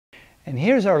And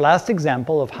here's our last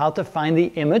example of how to find the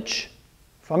image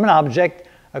from an object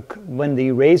when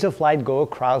the rays of light go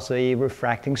across a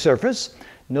refracting surface.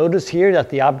 Notice here that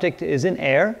the object is in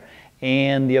air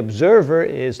and the observer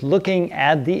is looking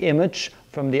at the image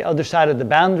from the other side of the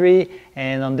boundary,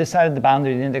 and on this side of the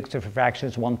boundary the index of refraction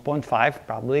is 1.5,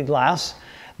 probably glass.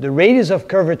 The radius of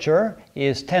curvature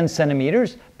is 10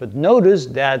 centimeters, but notice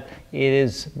that it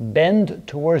is bent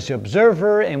towards the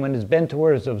observer, and when it's bent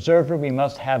towards the observer we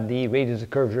must have the radius of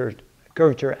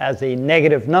curvature as a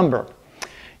negative number.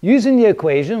 Using the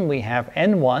equation we have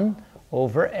n1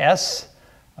 over s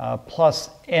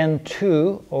plus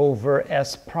n2 over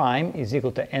s prime is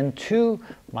equal to n2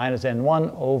 minus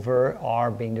n1 over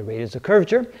r being the radius of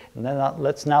curvature. And then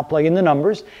let's now plug in the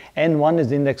numbers. n1 is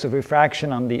the index of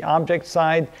refraction on the object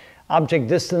side, object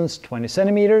distance 20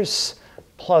 centimeters,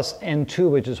 plus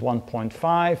n2 which is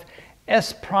 1.5,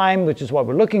 s prime which is what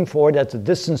we're looking for, that's the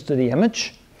distance to the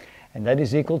image, and that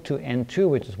is equal to n2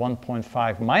 which is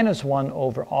 1.5 minus 1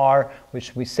 over r,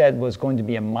 which we said was going to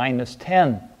be a minus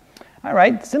 10. All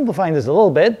right, simplifying this a little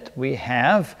bit, we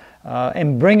have,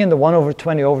 and bringing the 1 over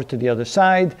 20 over to the other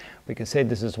side, we can say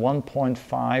this is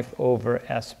 1.5 over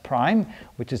s prime,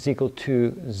 which is equal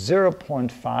to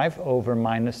 0.5 over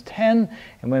minus 10.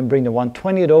 And when we bring the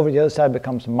 120 over to the other side, it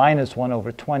becomes minus 1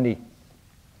 over 20.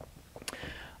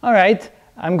 All right,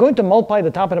 I'm going to multiply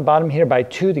the top and the bottom here by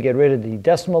 2 to get rid of the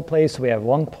decimal place. So we have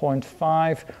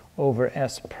 1.5 over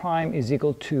s prime is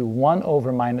equal to 1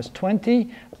 over minus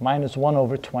 20 minus 1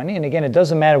 over 20. And again, it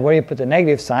doesn't matter where you put the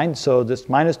negative sign. So this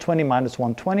minus 20 minus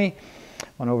 120,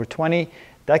 1 over 20,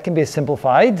 that can be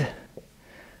simplified.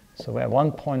 So we have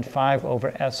 1.5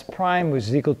 over s prime, which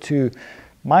is equal to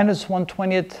minus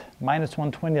 1/20th minus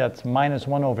 1/20, that's minus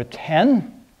 1 over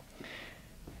 10.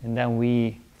 And then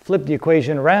we flip the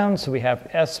equation around, so we have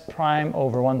s prime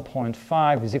over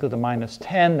 1.5 is equal to minus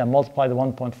 10. Then multiply the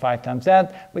 1.5 times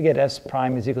that, we get s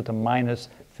prime is equal to minus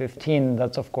 15.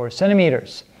 That's, of course,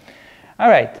 centimeters. All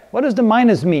right, what does the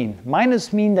minus mean?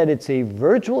 Minus mean that it's a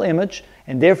virtual image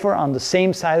and therefore on the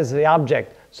same side as the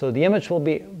object. So the image will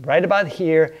be right about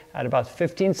here at about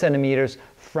 15 centimeters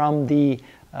from the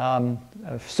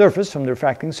surface, from the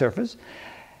refracting surface.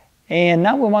 And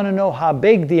now we want to know how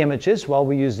big the image is. Well,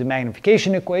 we use the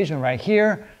magnification equation right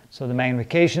here. So the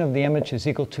magnification of the image is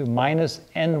equal to minus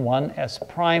n1 s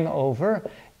prime over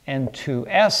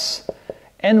n2s.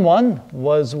 n1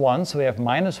 was 1, so we have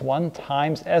minus 1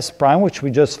 times s prime, which we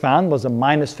just found was a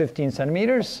minus 15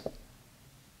 centimeters,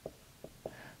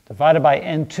 divided by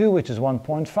n2, which is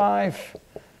 1.5,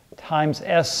 times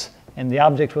s, and the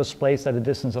object was placed at a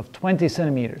distance of 20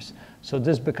 centimeters. So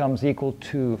this becomes equal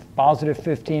to positive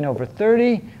 15 over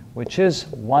 30, which is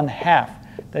 1/2.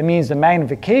 That means the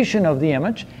magnification of the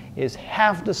image is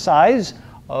half the size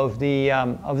of the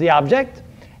object.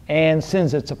 And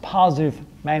since it's a positive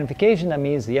magnification, that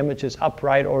means the image is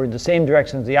upright or in the same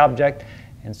direction as the object.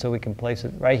 And so we can place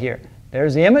it right here.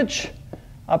 There's the image,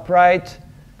 upright,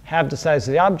 half the size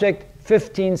of the object,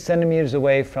 15 centimeters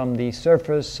away from the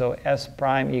surface. So s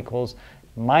prime equals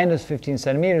minus 15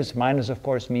 centimeters. Minus, of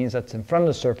course, means that's in front of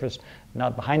the surface,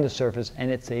 not behind the surface, and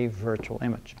it's a virtual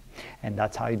image. And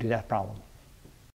that's how you do that problem.